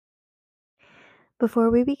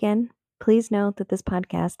Before we begin, please note that this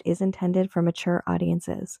podcast is intended for mature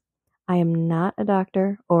audiences. I am not a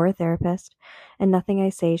doctor or a therapist, and nothing I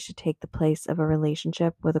say should take the place of a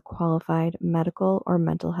relationship with a qualified medical or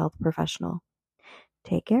mental health professional.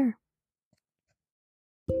 Take care.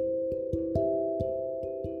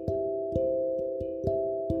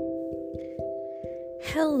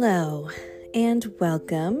 Hello, and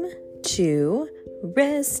welcome to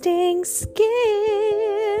Resting Scared.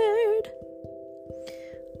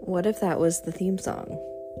 What if that was the theme song?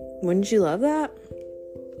 Wouldn't you love that?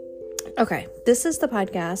 Okay, this is the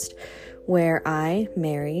podcast where I,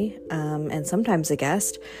 Mary, and sometimes a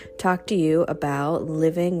guest, talk to you about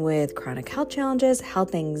living with chronic health challenges,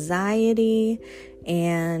 health anxiety,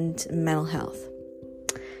 and mental health.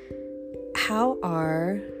 How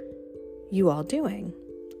are you all doing?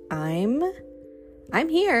 I'm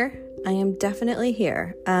here. I am definitely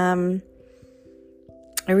here.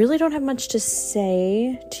 I really don't have much to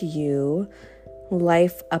say to you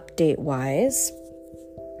life update wise.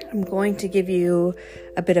 I'm going to give you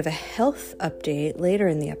a bit of a health update later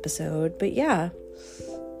in the episode, but yeah,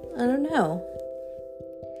 I don't know.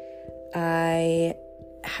 I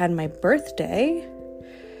had my birthday.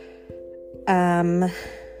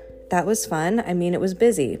 That was fun. I mean, it was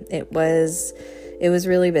busy. It was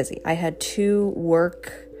really busy. I had 2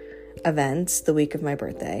 work events the week of my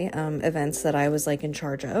birthday, events that I was like in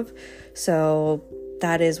charge of. So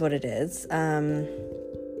that is what it is.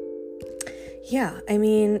 Yeah, I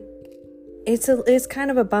mean, it's kind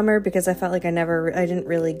of a bummer because I felt like I didn't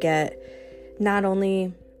really get not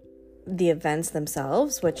only the events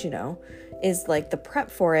themselves, which, is like the prep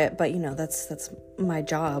for it, but that's my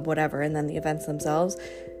job, whatever. And then the events themselves,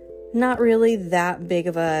 not really that big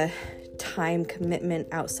of a time commitment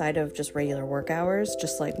outside of just regular work hours,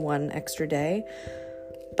 just like one extra day.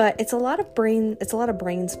 But it's a lot of brain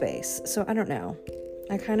space. So I don't know.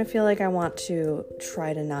 I kind of feel like I want to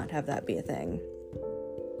try to not have that be a thing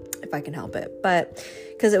if I can help it. But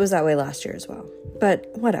because it was that way last year as well. But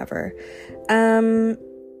whatever.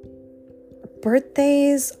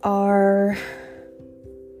 Birthdays are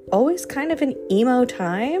always kind of an emo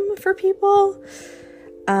time for people.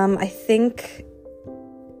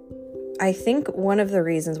 I think one of the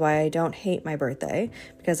reasons why I don't hate my birthday,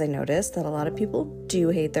 because I noticed that a lot of people do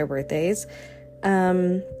hate their birthdays,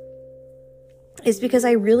 is because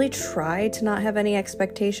I really try to not have any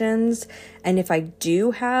expectations. And if I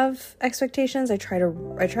do have expectations, I try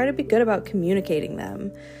to be good about communicating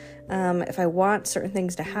them. If I want certain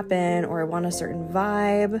things to happen or I want a certain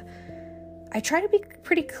vibe, I try to be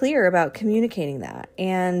pretty clear about communicating that.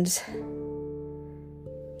 And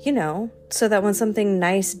so that when something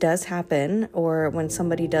nice does happen, or when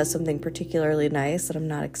somebody does something particularly nice that I'm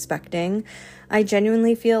not expecting, I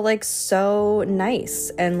genuinely feel like so nice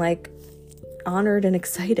and like honored and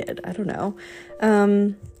excited. I don't know.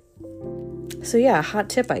 So yeah, hot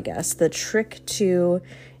tip, I guess. The trick to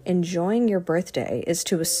enjoying your birthday is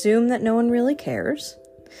to assume that no one really cares,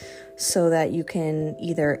 so that you can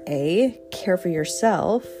either A, care for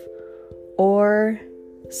yourself, or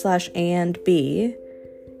 / B,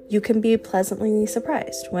 you can be pleasantly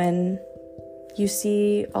surprised when you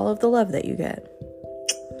see all of the love that you get.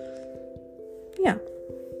 Yeah.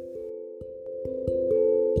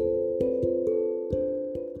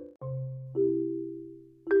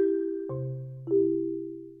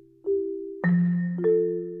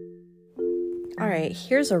 All right,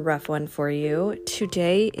 here's a rough one for you.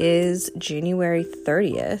 Today is January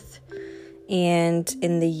 30th, and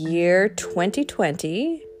in the year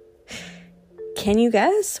 2020, can you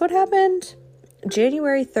guess what happened?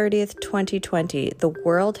 January 30th, 2020, the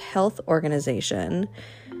World Health Organization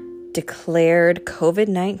declared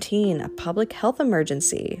COVID-19 a public health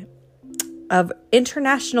emergency of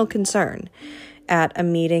international concern at a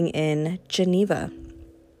meeting in Geneva.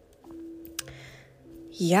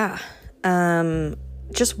 Yeah,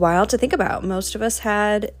 just wild to think about. Most of us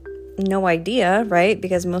had no idea, right?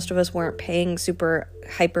 Because most of us weren't paying super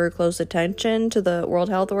hyper close attention to the World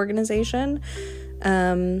Health Organization.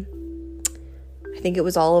 I think it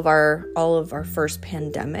was all of our first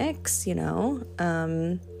pandemics,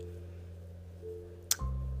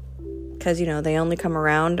 because they only come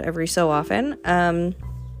around every so often.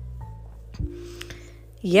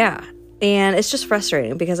 Yeah, and it's just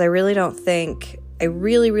frustrating because I really don't think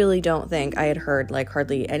I had heard like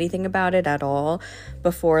hardly anything about it at all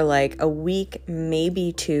before like a week,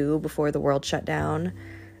 maybe 2 before the world shut down.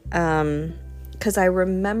 Because I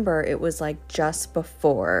remember it was like just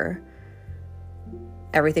before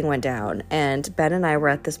everything went down, and Ben and I were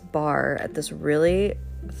at this bar, at this really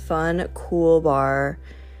fun, cool bar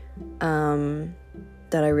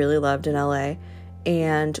that I really loved in LA.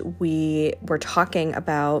 and we were talking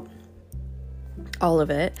about all of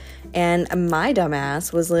it, and my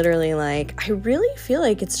dumbass was literally like, I really feel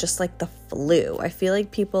like it's just like the flu. I feel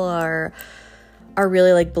like people are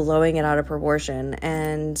really like blowing it out of proportion.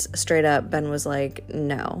 And straight up Ben was like,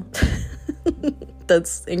 no,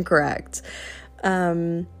 that's incorrect.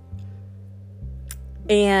 And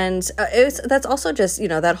that's also just,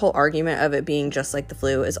 that whole argument of it being just like the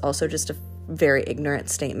flu is also just a very ignorant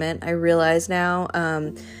statement, I realize now,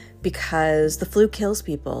 because the flu kills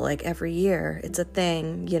people like every year. It's a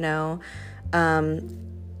thing,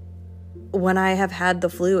 when I have had the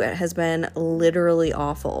flu, it has been literally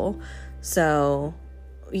awful. So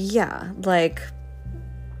yeah, like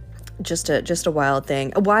just a wild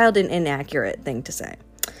thing, a wild and inaccurate thing to say.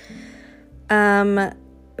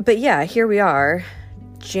 But yeah, here we are.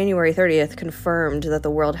 January 30th confirmed that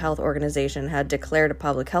the World Health Organization had declared a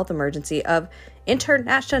public health emergency of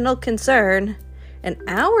international concern, and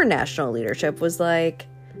our national leadership was like,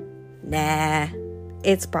 nah,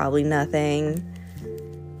 it's probably nothing.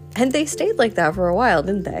 And they stayed like that for a while,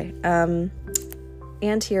 didn't they?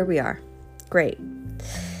 And here we are. Great.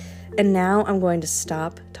 And now I'm going to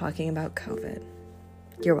stop talking about COVID.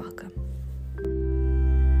 You're welcome.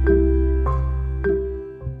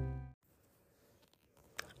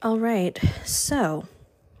 All right, so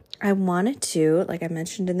I wanted to, like I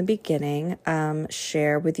mentioned in the beginning,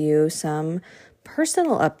 share with you some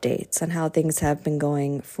personal updates on how things have been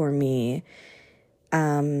going for me,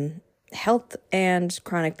 health and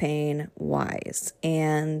chronic pain wise,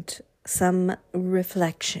 and some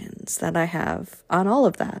reflections that I have on all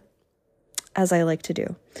of that, as I like to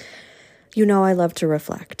do. I love to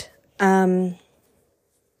reflect.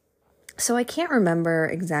 So I can't remember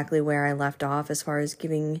exactly where I left off as far as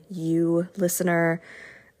giving you, listener,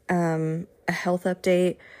 a health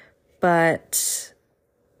update, but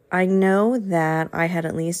I know that I had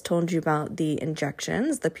at least told you about the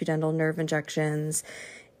injections, the pudendal nerve injections,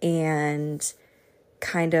 and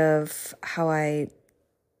kind of how I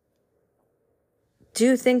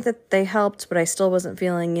do think that they helped, but I still wasn't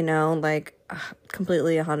feeling, like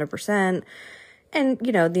completely 100%. And,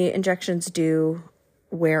 the injections do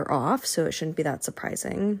wear off, so it shouldn't be that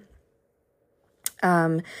surprising.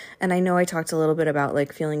 And I know I talked a little bit about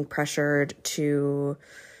like feeling pressured to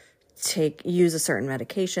use a certain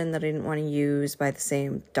medication that I didn't want to use by the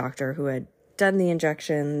same doctor who had done the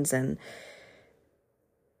injections, and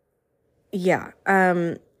yeah.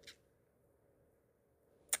 And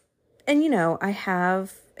I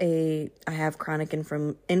have chronic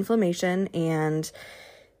inflammation, and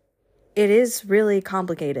it is really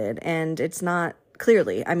complicated, and it's not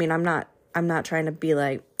clearly, I'm not trying to be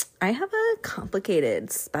like, I have a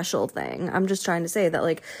complicated special thing. I'm just trying to say that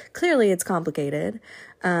like, clearly it's complicated,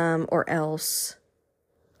 or else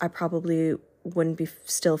I probably wouldn't be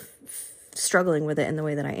still struggling with it in the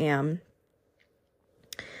way that I am.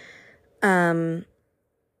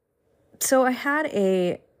 So I had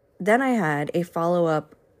a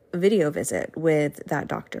follow-up video visit with that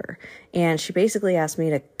doctor, and she basically asked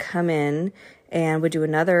me to come in and would do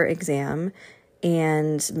another exam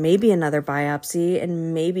and maybe another biopsy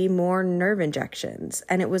and maybe more nerve injections.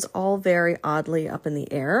 And it was all very oddly up in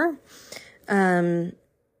the air. And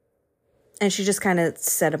she just kind of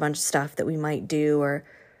said a bunch of stuff that we might do, or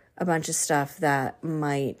a bunch of stuff that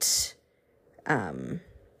might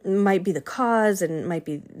be the cause and might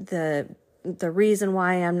be the reason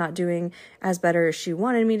why I'm not doing as better as she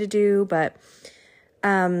wanted me to do. But,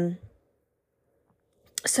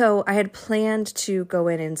 so I had planned to go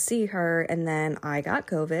in and see her, and then I got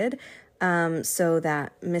COVID. So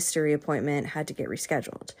that mystery appointment had to get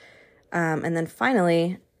rescheduled. And then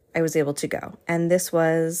finally I was able to go. And this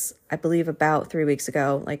was, I believe, about 3 weeks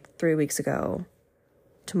ago, like 3 weeks ago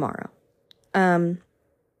tomorrow.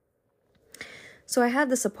 So I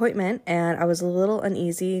had this appointment, and I was a little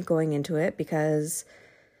uneasy going into it because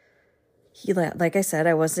like I said,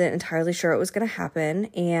 I wasn't entirely sure it was going to happen.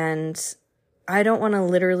 And I don't want to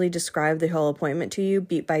literally describe the whole appointment to you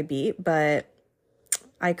beat by beat, but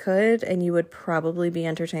I could, and you would probably be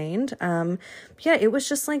entertained. Yeah, it was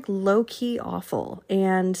just like low key awful.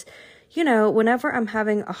 And, whenever I'm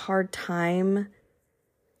having a hard time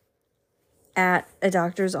at a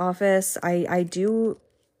doctor's office, I do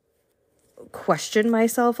question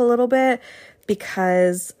myself a little bit,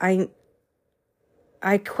 because I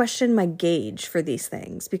question my gauge for these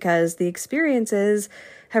things, because the experiences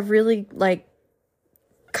have really like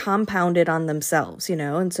compounded on themselves,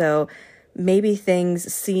 and so maybe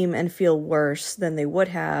things seem and feel worse than they would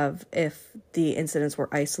have if the incidents were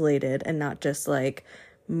isolated and not just like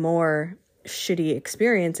more shitty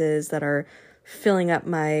experiences that are filling up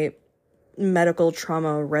my medical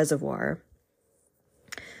trauma reservoir.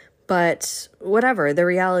 But whatever, the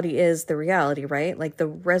reality is the reality, right? Like the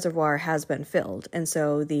reservoir has been filled. And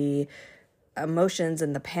so the emotions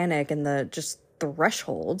and the panic and the just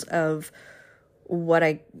threshold of what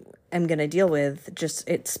I am going to deal with, just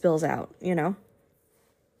it spills out, you know?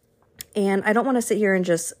 And I don't want to sit here and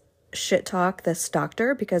just shit talk this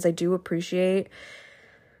doctor, because I do appreciate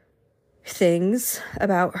things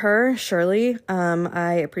about her, Shirley.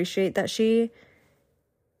 I appreciate that she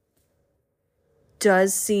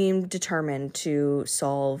does seem determined to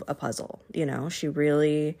solve a puzzle. You know, she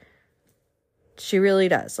really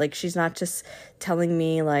does. Like, she's not just telling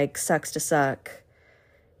me like sucks to suck,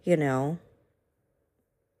 you know,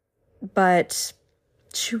 but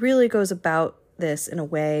she really goes about this in a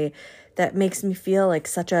way that makes me feel like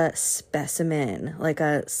such a specimen, like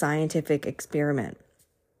a scientific experiment.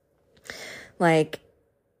 Like,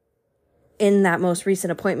 in that most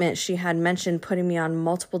recent appointment, she had mentioned putting me on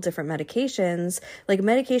multiple different medications, like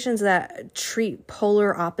medications that treat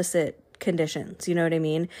polar opposite conditions, you know what I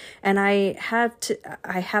mean? And I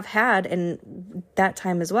have had, and that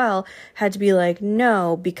time as well, had to be like,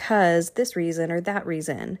 no, because this reason or that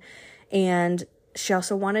reason. And she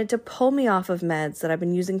also wanted to pull me off of meds that I've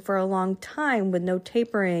been using for a long time with no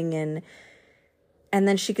tapering. And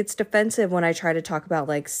then she gets defensive when I try to talk about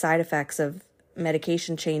like side effects of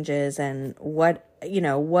medication changes and what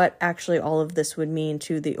actually all of this would mean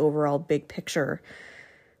to the overall big picture.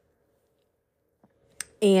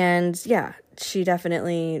 And yeah, she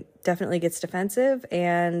definitely gets defensive,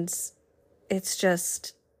 and it's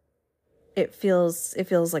just, it feels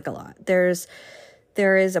like a lot. There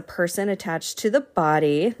is a person attached to the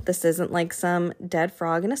body. This isn't like some dead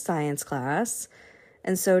frog in a science class.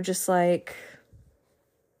 And so just like,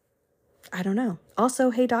 I don't know.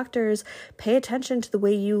 Also, hey, doctors, pay attention to the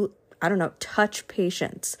way you, touch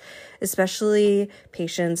patients, especially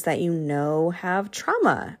patients that you know have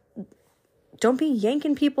trauma. Don't be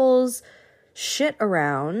yanking people's shit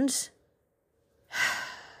around.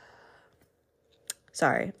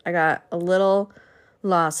 Sorry, I got a little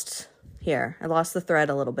lost here. I lost the thread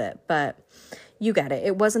a little bit, but you get it.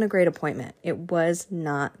 It wasn't a great appointment. It was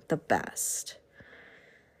not the best.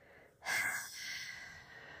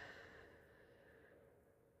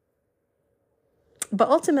 But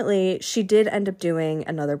ultimately, she did end up doing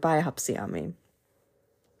another biopsy on me.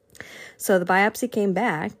 So the biopsy came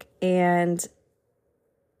back, and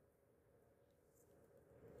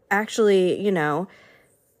actually,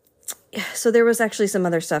 so there was actually some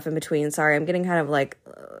other stuff in between. Sorry, I'm getting kind of like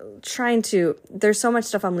there's so much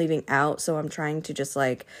stuff I'm leaving out, so I'm trying to just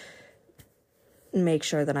like make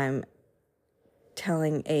sure that I'm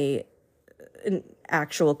telling an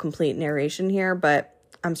actual complete narration here, but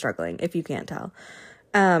I'm struggling, if you can't tell.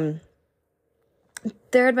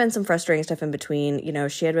 There had been some frustrating stuff in between.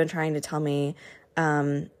 She had been trying to tell me,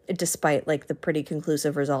 despite like the pretty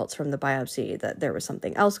conclusive results from the biopsy, that there was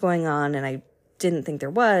something else going on, and I didn't think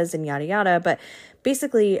there was, and yada yada. But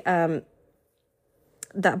basically, that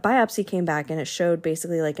biopsy came back, and it showed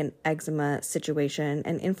basically like an eczema situation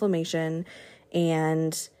and inflammation,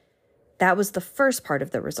 and that was the first part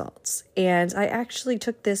of the results. And I actually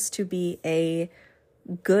took this to be a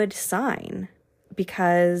good sign,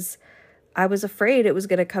 because I was afraid it was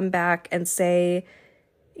going to come back and say,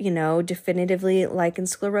 definitively lichen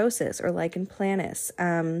sclerosis or lichen planus.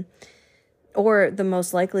 Or the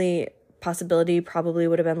most likely possibility probably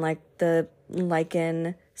would have been like the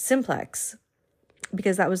lichen simplex,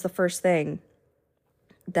 because that was the first thing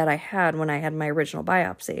that I had when I had my original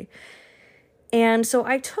biopsy. And so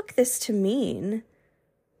I took this to mean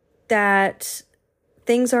that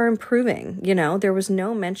things are improving. There was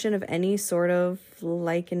no mention of any sort of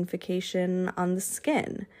lichenification on the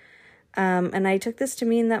skin. And I took this to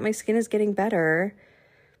mean that my skin is getting better.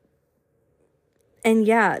 And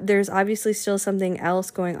yeah, there's obviously still something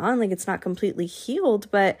else going on. Like, it's not completely healed,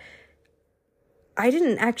 but I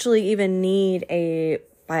didn't actually even need a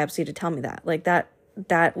biopsy to tell me that. Like,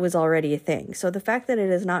 that was already a thing. So the fact that it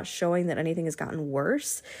is not showing that anything has gotten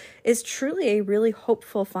worse is truly a really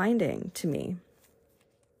hopeful finding to me.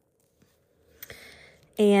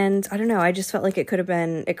 And I don't know, I just felt like it could have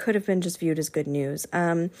been just viewed as good news.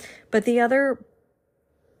 But the other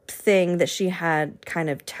thing that she had kind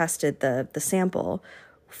of tested the sample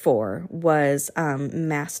for was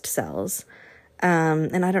mast cells.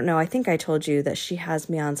 And I don't know, I think I told you that she has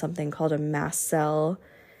me on something called a mast cell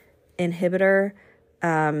inhibitor.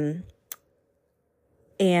 And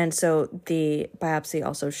so the biopsy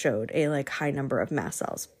also showed a like high number of mast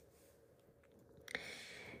cells.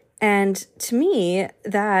 And to me,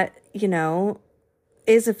 that,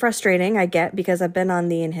 is frustrating, I get, because I've been on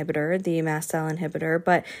the inhibitor, the mast cell inhibitor,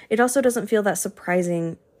 but it also doesn't feel that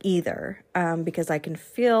surprising either, because I can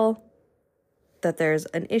feel that there's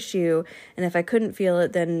an issue, and if I couldn't feel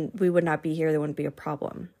it, then we would not be here, there wouldn't be a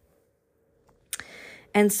problem.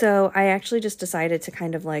 And so I actually just decided to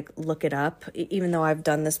kind of like look it up, even though I've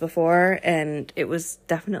done this before, and it was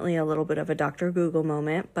definitely a little bit of a Dr. Google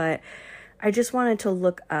moment, but I just wanted to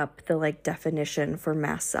look up the like definition for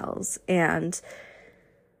mast cells. And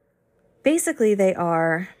basically they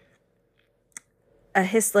are a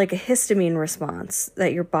histamine response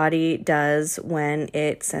that your body does when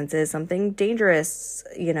it senses something dangerous,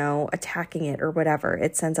 attacking it or whatever.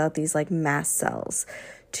 It sends out these like mast cells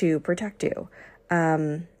to protect you.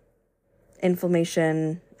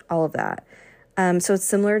 Inflammation, all of that. So it's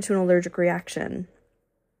similar to an allergic reaction.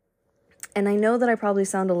 And I know that I probably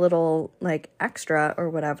sound a little like extra or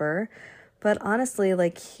whatever, but honestly,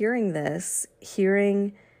 like hearing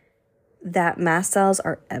that mast cells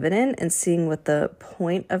are evident and seeing what the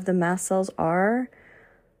point of the mast cells are,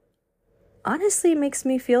 honestly makes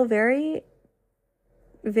me feel very,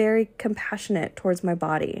 very compassionate towards my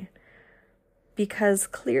body. Because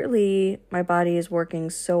clearly my body is working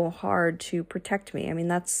so hard to protect me. I mean,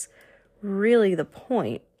 that's really the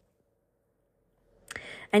point.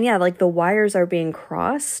 And yeah, like the wires are being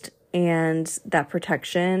crossed and that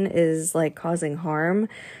protection is like causing harm.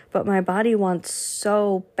 But my body wants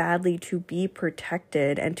so badly to be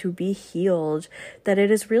protected and to be healed that it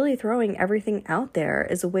is really throwing everything out there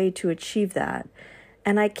as a way to achieve that.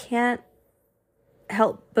 And I can't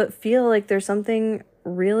help but feel like there's something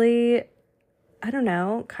really, I don't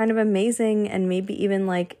know, kind of amazing and maybe even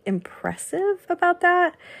like impressive about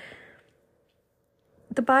that.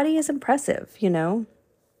 The body is impressive,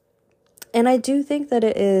 And I do think that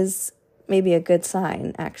it is maybe a good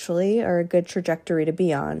sign, actually, or a good trajectory to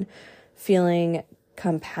be on, feeling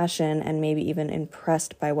compassion and maybe even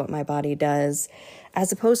impressed by what my body does,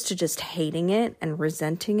 as opposed to just hating it and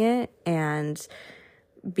resenting it and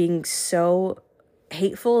being so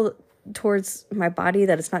hateful towards my body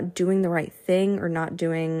that it's not doing the right thing or not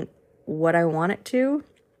doing what I want it to.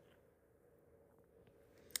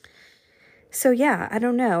 So yeah, I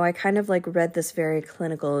don't know. I kind of like read this very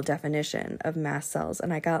clinical definition of mast cells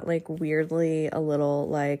and I got like weirdly a little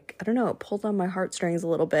like, I don't know, it pulled on my heartstrings a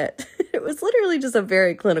little bit. It was literally just a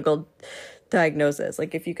very clinical diagnosis.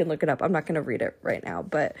 Like if you can look it up, I'm not going to read it right now,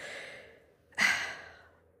 but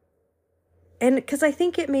and because I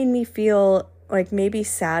think it made me feel like maybe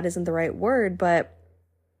sad isn't the right word, but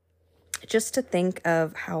just to think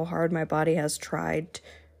of how hard my body has tried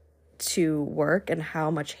to work and how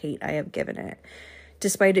much hate I have given it,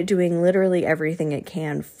 despite it doing literally everything it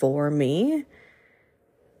can for me.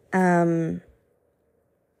 I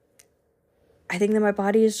think that my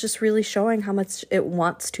body is just really showing how much it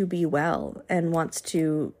wants to be well and wants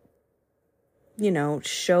to,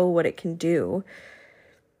 show what it can do.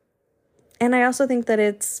 And I also think that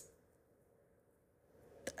it's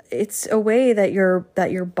a way that your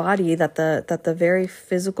body, that the very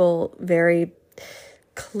physical, very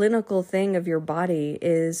clinical thing of your body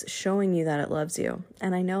is showing you that it loves you.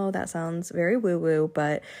 And I know that sounds very woo-woo,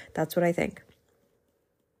 but that's what I think.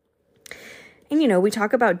 And we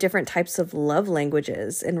talk about different types of love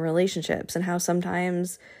languages in relationships and how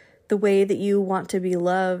sometimes the way that you want to be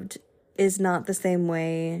loved is not the same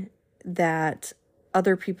way that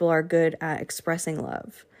other people are good at expressing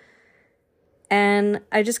love. And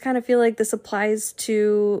I just kind of feel like this applies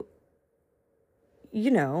to,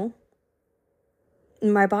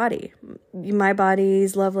 my body. My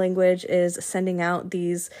body's love language is sending out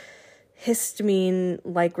these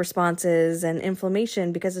histamine-like responses and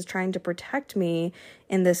inflammation because it's trying to protect me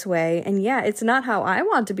in this way. And yeah, it's not how I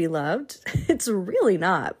want to be loved. It's really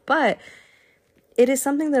not. But it is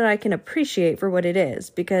something that I can appreciate for what it is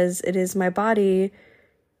because it is my body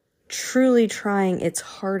truly trying its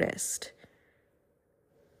hardest,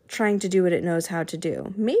 trying to do what it knows how to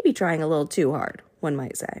do. Maybe trying a little too hard, one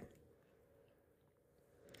might say.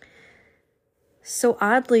 So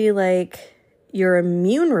oddly, like your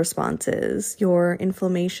immune responses, your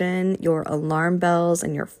inflammation, your alarm bells,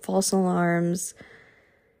 and your false alarms,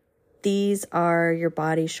 these are your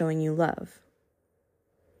body showing you love.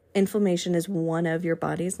 Inflammation is one of your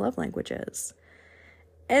body's love languages.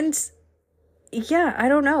 And yeah, I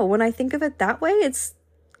don't know. When I think of it that way, it's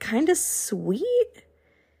kind of sweet.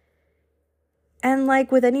 And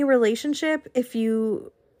like with any relationship, if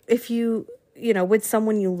you, with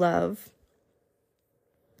someone you love,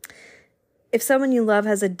 if someone you love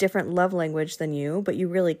has a different love language than you, but you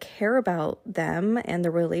really care about them and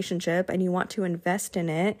the relationship and you want to invest in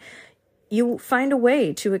it, you find a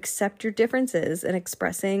way to accept your differences and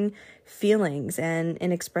expressing feelings and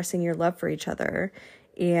in expressing your love for each other.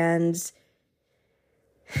 And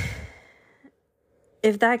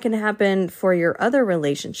if that can happen for your other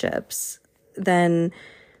relationships, then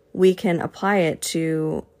we can apply it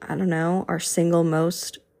to, I don't know, our single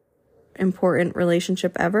most important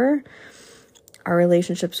relationship ever, our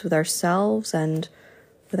relationships with ourselves and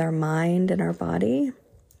with our mind and our body.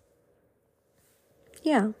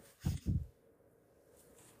 Yeah.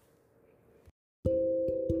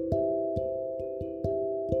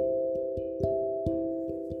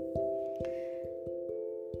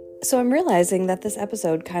 So I'm realizing that this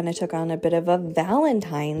episode kind of took on a bit of a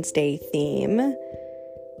Valentine's Day theme.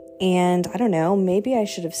 And I don't know, maybe I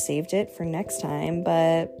should have saved it for next time,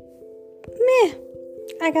 but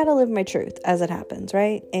I gotta live my truth as it happens,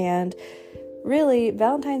 right? And really,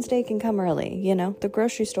 Valentine's Day can come early, you know? The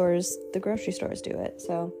grocery stores do it.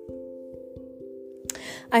 So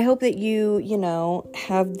I hope that you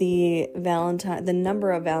have the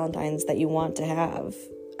number of Valentines that you want to have,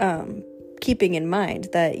 keeping in mind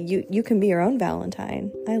that you can be your own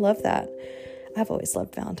Valentine. I love that. I've always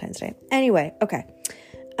loved Valentine's Day. Anyway, okay.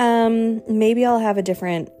 Maybe I'll have a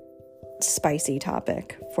different spicy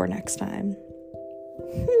topic for next time.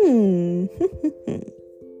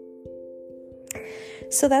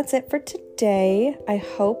 So that's it for today. I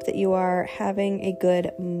hope that you are having a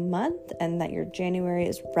good month and that your January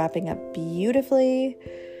is wrapping up beautifully.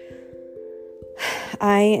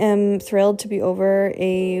 I am thrilled to be over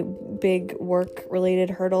a big work-related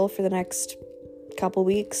hurdle for the next couple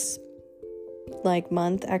weeks,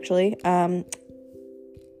 month actually.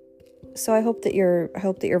 So I hope that you're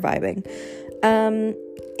vibing,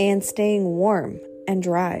 and staying warm and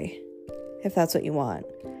dry, if that's what you want.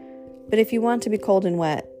 But if you want to be cold and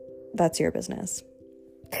wet, that's your business.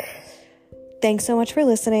 Thanks so much for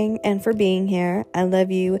listening and for being here. I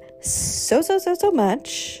love you so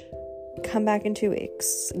much. Come back in 2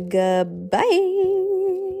 weeks. Goodbye.